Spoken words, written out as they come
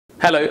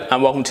Hello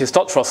and welcome to this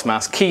Dr. Ross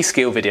Maths key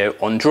skill video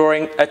on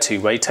drawing a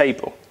two-way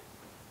table.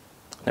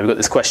 Now we've got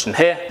this question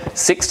here.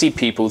 60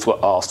 pupils were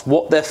asked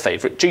what their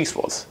favourite juice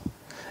was.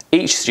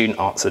 Each student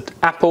answered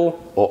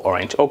apple or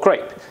orange or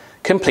grape.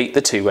 Complete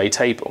the two-way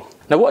table.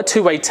 Now what a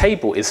two-way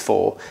table is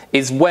for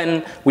is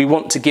when we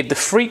want to give the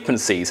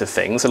frequencies of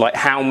things, like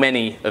how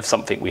many of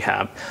something we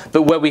have,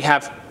 but where we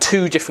have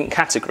two different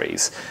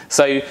categories.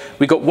 So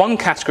we've got one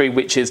category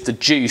which is the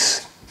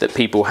juice that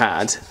people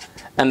had,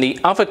 and the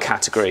other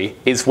category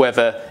is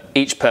whether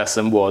each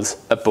person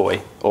was a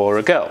boy or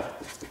a girl.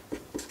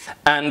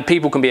 And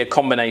people can be a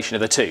combination of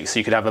the two. So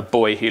you could have a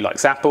boy who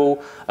likes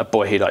apple, a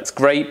boy who likes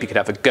grape, you could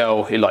have a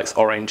girl who likes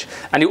orange.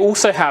 And you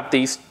also have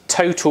these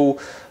total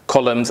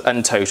columns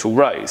and total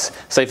rows.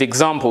 So for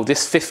example,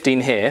 this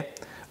 15 here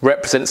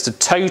represents the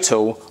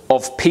total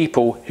of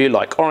people who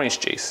like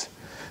orange juice.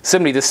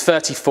 Similarly, this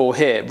 34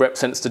 here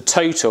represents the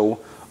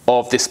total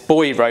of this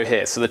boy row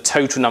here, so the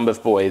total number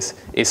of boys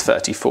is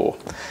 34.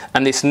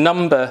 And this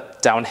number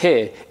down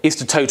here is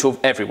the total of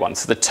everyone,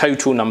 so the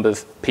total number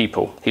of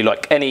people who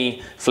like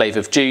any flavour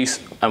of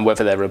juice and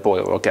whether they're a boy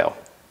or a girl.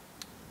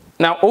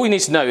 Now all you need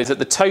to know is that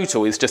the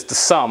total is just the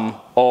sum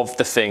of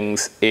the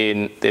things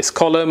in this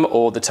column,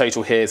 or the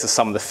total here is the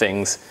sum of the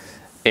things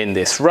in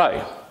this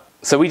row.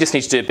 So we just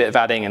need to do a bit of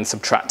adding and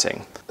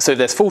subtracting. So if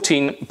there's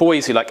 14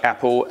 boys who like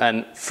apple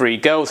and 3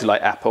 girls who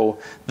like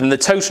apple, then the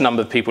total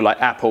number of people who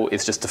like apple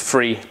is just the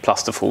 3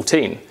 plus the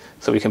 14.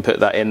 So we can put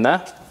that in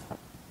there.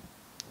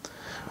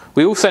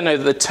 We also know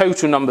that the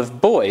total number of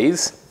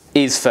boys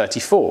is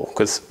 34,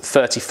 because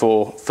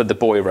 34 for the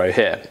boy row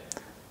here.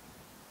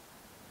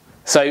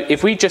 So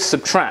if we just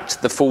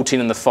subtract the 14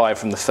 and the 5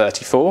 from the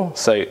 34,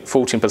 so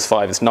 14 plus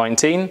 5 is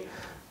 19,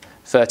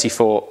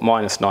 34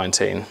 minus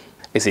 19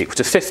 is equal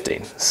to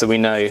 15. So we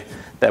know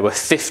there were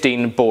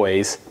 15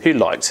 boys who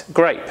liked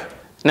grape.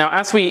 Now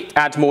as we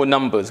add more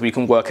numbers, we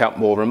can work out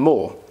more and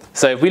more.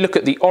 So if we look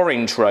at the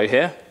orange row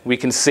here, we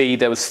can see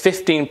there was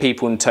 15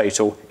 people in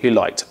total who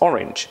liked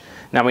orange.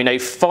 Now we know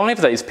 5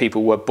 of those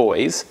people were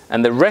boys,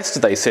 and the rest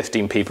of those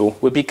 15 people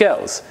would be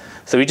girls.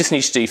 So we just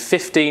need to do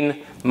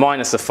 15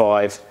 minus the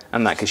 5,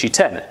 and that gives you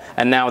 10.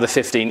 And now the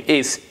 15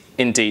 is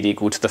indeed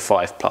equal to the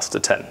 5 plus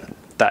the 10.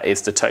 That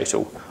is the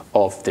total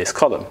of this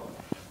column.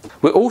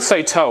 We're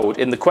also told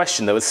in the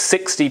question there was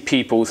 60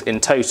 pupils in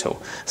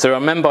total. So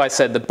remember I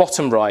said the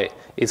bottom right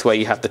is where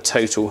you have the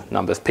total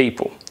number of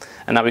people.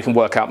 And now we can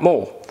work out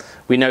more.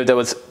 We know there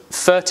was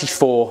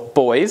 34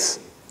 boys,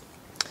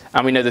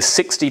 and we know there's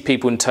 60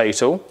 people in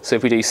total. So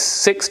if we do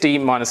 60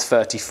 minus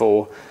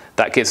 34,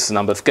 that gives us the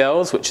number of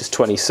girls, which is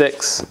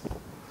 26.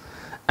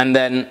 And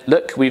then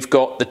look, we've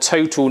got the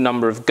total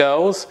number of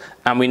girls,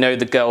 and we know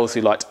the girls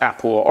who liked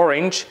apple or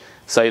orange.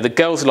 So the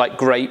girls who like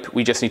grape,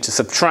 we just need to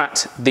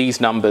subtract these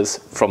numbers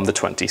from the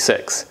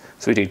 26.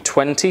 So we do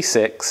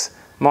 26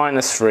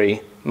 minus 3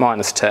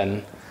 minus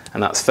 10,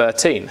 and that's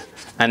 13.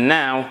 And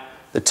now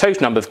the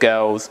total number of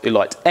girls who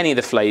liked any of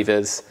the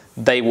flavours,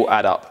 they will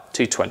add up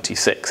to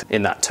 26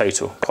 in that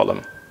total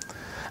column.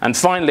 And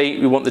finally,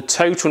 we want the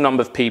total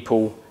number of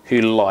people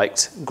who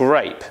liked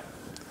grape.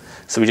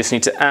 So we just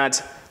need to add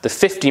the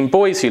 15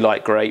 boys who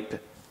like grape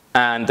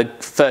and the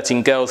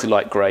 13 girls who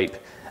like grape,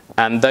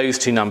 and those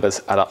two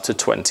numbers add up to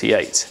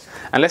 28.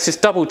 And let's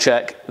just double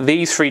check,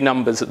 these 3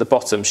 numbers at the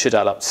bottom should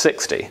add up to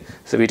 60.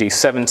 So we do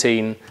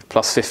 17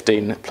 plus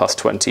 15 plus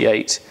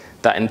 28,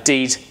 that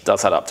indeed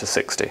does add up to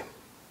 60.